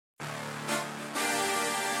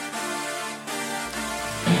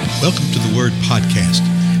Welcome to the Word Podcast.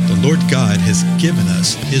 The Lord God has given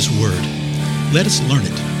us His Word. Let us learn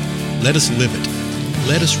it. Let us live it.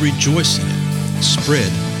 Let us rejoice in it.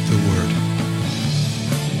 Spread the Word.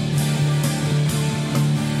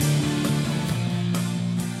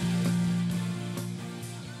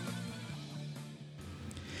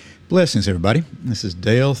 Blessings, everybody. This is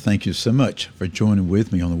Dale. Thank you so much for joining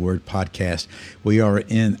with me on the Word Podcast. We are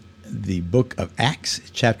in the book of Acts,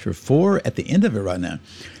 chapter 4, at the end of it right now.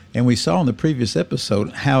 And we saw in the previous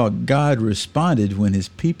episode how God responded when His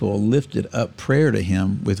people lifted up prayer to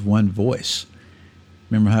Him with one voice.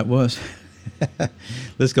 Remember how it was?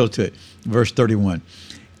 Let's go to it. Verse 31.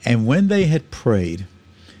 And when they had prayed,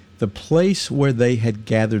 the place where they had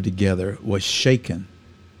gathered together was shaken,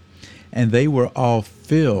 and they were all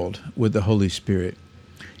filled with the Holy Spirit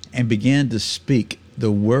and began to speak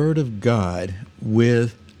the word of God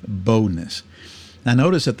with boldness. Now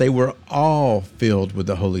notice that they were all filled with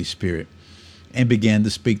the Holy Spirit and began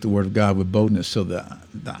to speak the word of God with boldness. So the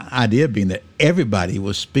idea being that everybody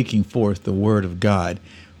was speaking forth the word of God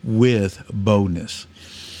with boldness.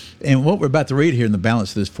 And what we're about to read here in the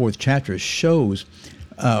balance of this fourth chapter shows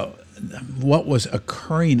what was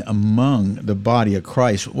occurring among the body of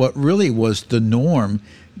Christ, what really was the norm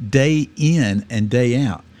day in and day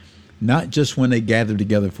out, not just when they gathered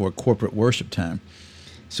together for a corporate worship time.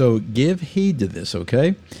 So give heed to this,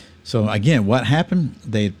 okay? So again, what happened?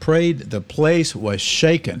 They had prayed. The place was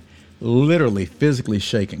shaken, literally, physically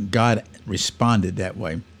shaken. God responded that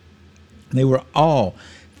way. They were all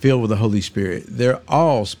filled with the Holy Spirit. They're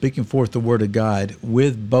all speaking forth the word of God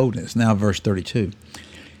with boldness. Now, verse 32.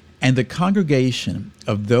 And the congregation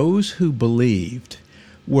of those who believed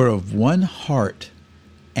were of one heart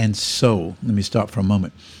and soul. Let me stop for a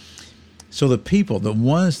moment. So the people, the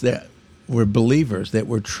ones that were believers, that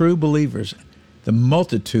were true believers, the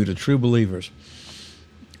multitude of true believers,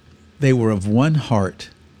 they were of one heart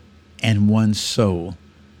and one soul.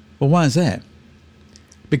 Well, why is that?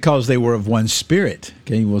 Because they were of one spirit.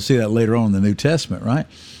 Okay, we'll see that later on in the New Testament, right?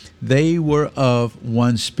 They were of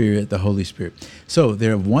one spirit, the Holy Spirit. So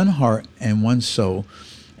they're of one heart and one soul,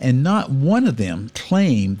 and not one of them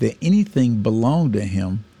claimed that anything belonged to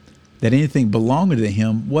him, that anything belonging to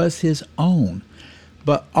him was his own,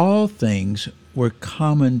 but all things were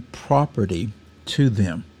common property to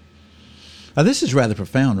them. Now, this is rather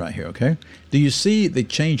profound right here, okay? Do you see the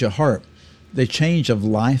change of heart, the change of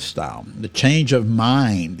lifestyle, the change of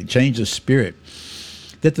mind, the change of spirit?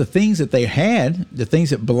 That the things that they had, the things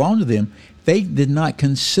that belonged to them, they did not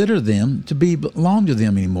consider them to belong to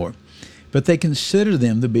them anymore, but they considered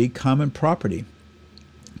them to be common property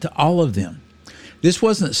to all of them. This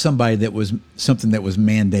wasn't something that was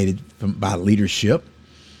mandated by leadership.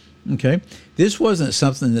 Okay, this wasn't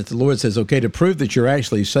something that the Lord says, okay, to prove that you're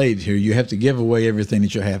actually saved here, you have to give away everything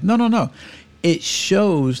that you have. No. It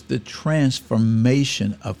shows the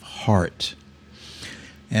transformation of heart.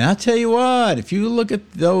 And I tell you what, if you look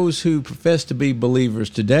at those who profess to be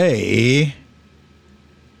believers today,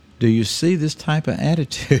 do you see this type of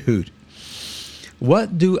attitude?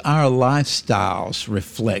 What do our lifestyles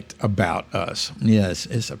reflect about us? Yes,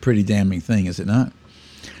 it's a pretty damning thing, is it not?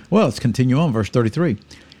 Well, let's continue on, verse 33.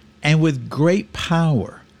 And with great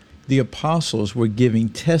power, the apostles were giving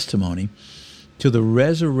testimony to the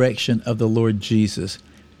resurrection of the Lord Jesus,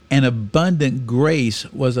 and abundant grace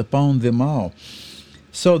was upon them all.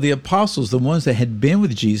 So the apostles, the ones that had been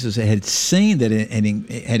with Jesus, that had seen that and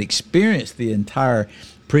had experienced the entire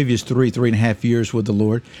previous 3.5 years with the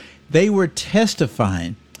Lord, they were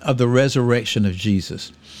testifying of the resurrection of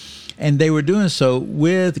Jesus. And they were doing so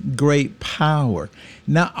with great power.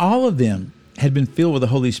 Now, all of them had been filled with the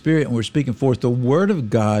Holy Spirit and were speaking forth the word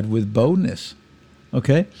of God with boldness.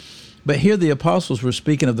 Okay? But here the apostles were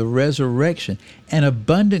speaking of the resurrection, and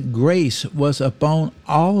abundant grace was upon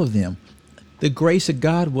all of them. The grace of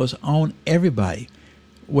God was on everybody.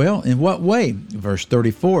 Well, in what way? Verse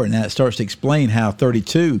 34, and now it starts to explain how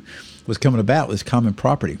 32 was coming about with common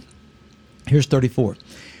property. Here's 34.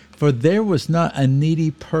 For there was not a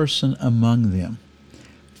needy person among them,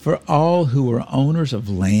 for all who were owners of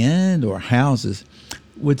land or houses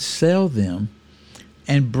would sell them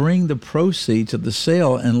and bring the proceeds of the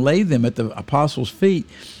sale and lay them at the apostles' feet,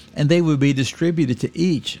 and they would be distributed to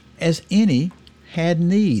each as any had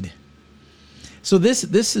need. So this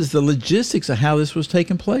is the logistics of how this was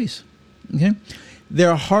taking place. Okay,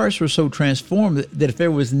 their hearts were so transformed that if there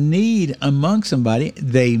was need among somebody,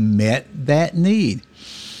 they met that need.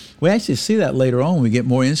 We actually see that later on. We get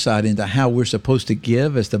more insight into how we're supposed to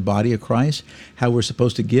give as the body of Christ, how we're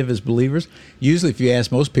supposed to give as believers. Usually, if you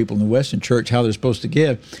ask most people in the Western church how they're supposed to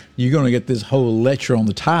give, you're going to get this whole lecture on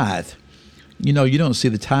the tithe. You know, you don't see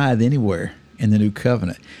the tithe anywhere in the New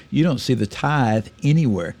Covenant. You don't see the tithe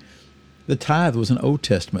anywhere. The tithe was an Old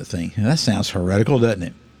Testament thing. And that sounds heretical, doesn't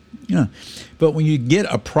it? Yeah. But when you get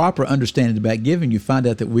a proper understanding about giving, you find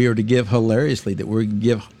out that we are to give hilariously, that we're to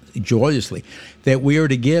give joyously, that we are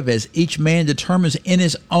to give as each man determines in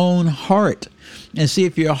his own heart. And see,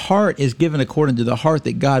 if your heart is given according to the heart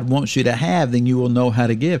that God wants you to have, then you will know how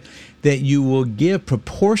to give. That you will give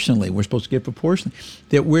proportionally. We're supposed to give proportionally.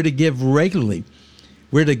 That we're to give regularly.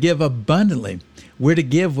 We're to give abundantly. We're to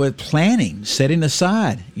give with planning, setting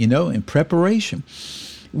aside, in preparation.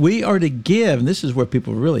 We are to give, and this is where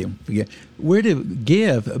people really forget, we're to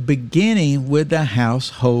give beginning with the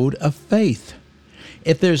household of faith.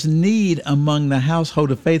 If there's need among the household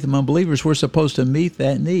of faith among believers, we're supposed to meet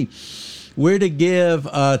that need. We're to give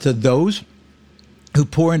to those who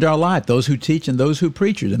pour into our life, those who teach and those who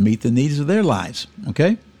preach, to meet the needs of their lives,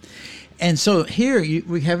 okay? And so here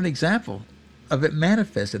we have an example of it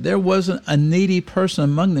manifested. There wasn't a needy person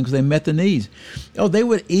among them because they met the needs. Oh, they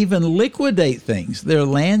would even liquidate things, their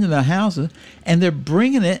land and their houses, and they're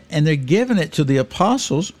bringing it and they're giving it to the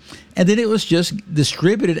apostles, and then it was just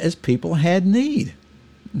distributed as people had need.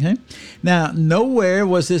 Okay. Now, nowhere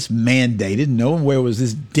was this mandated. Nowhere was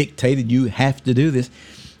this dictated. You have to do this.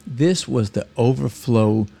 This was the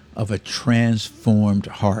overflow of a transformed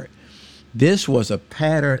heart. This was a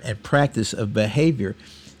pattern and practice of behavior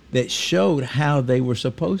that showed how they were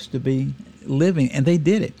supposed to be living, and they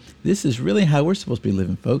did it. This is really how we're supposed to be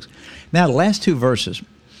living, folks. Now, the last two verses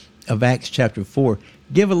of Acts chapter 4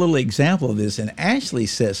 give a little example of this and actually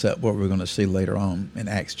sets up what we're going to see later on in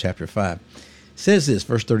Acts chapter 5. It says this,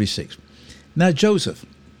 verse 36. Now Joseph,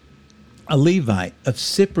 a Levite of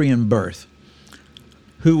Cyprian birth,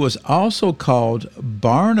 who was also called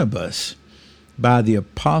Barnabas by the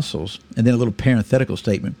apostles, and then a little parenthetical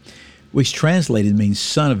statement, which translated means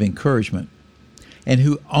son of encouragement, and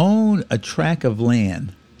who owned a tract of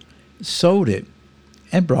land, sold it,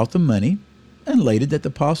 and brought the money and laid it at the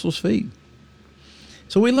apostles' feet.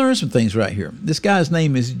 So we learn some things right here. This guy's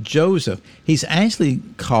name is Joseph. He's actually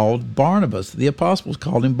called Barnabas. The apostles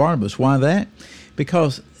called him Barnabas. Why that?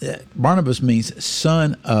 Because Barnabas means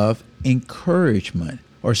son of encouragement,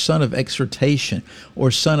 or son of exhortation,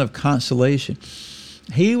 or son of consolation.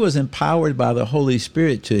 He was empowered by the Holy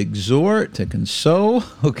Spirit to exhort, to console,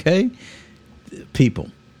 people.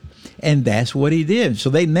 And that's what he did. So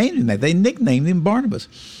they named him that. They nicknamed him Barnabas.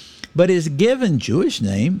 But his given Jewish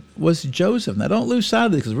name was Joseph. Now, don't lose sight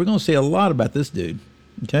of this because we're going to see a lot about this dude,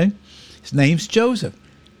 okay? His name's Joseph.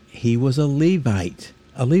 He was a Levite.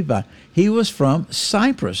 He was from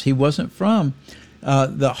Cyprus. He wasn't from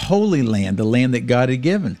the Holy Land, the land that God had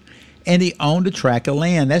given. And he owned a tract of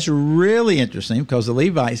land. That's really interesting because the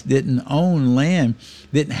Levites didn't own land,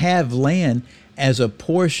 didn't have land as a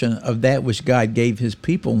portion of that which God gave his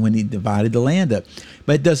people when he divided the land up.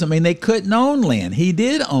 But it doesn't mean they couldn't own land. He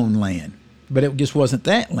did own land, but it just wasn't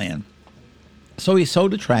that land. So he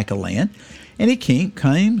sold a tract of land, and he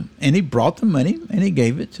came and he brought the money, and he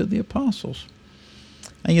gave it to the apostles.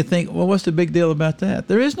 And you think, well, what's the big deal about that?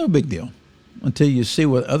 There is no big deal until you see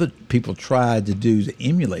what other people tried to do to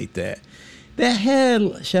emulate that. That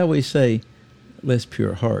had, shall we say, less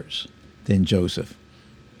pure hearts than Joseph,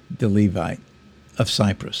 the Levite of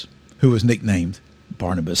Cyprus, who was nicknamed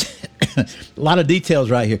Barnabas. A lot of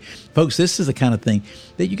details right here. Folks, this is the kind of thing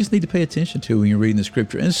that you just need to pay attention to when you're reading the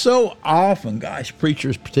scripture. And so often, gosh,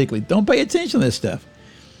 preachers particularly don't pay attention to this stuff.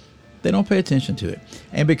 They don't pay attention to it.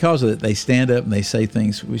 And because of it, they stand up and they say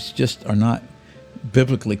things which just are not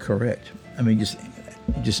biblically correct. I mean,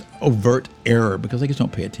 just overt error because they just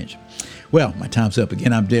don't pay attention. Well, my time's up.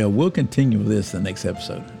 Again, I'm Dale. We'll continue with this in the next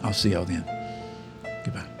episode. I'll see y'all then.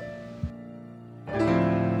 Goodbye.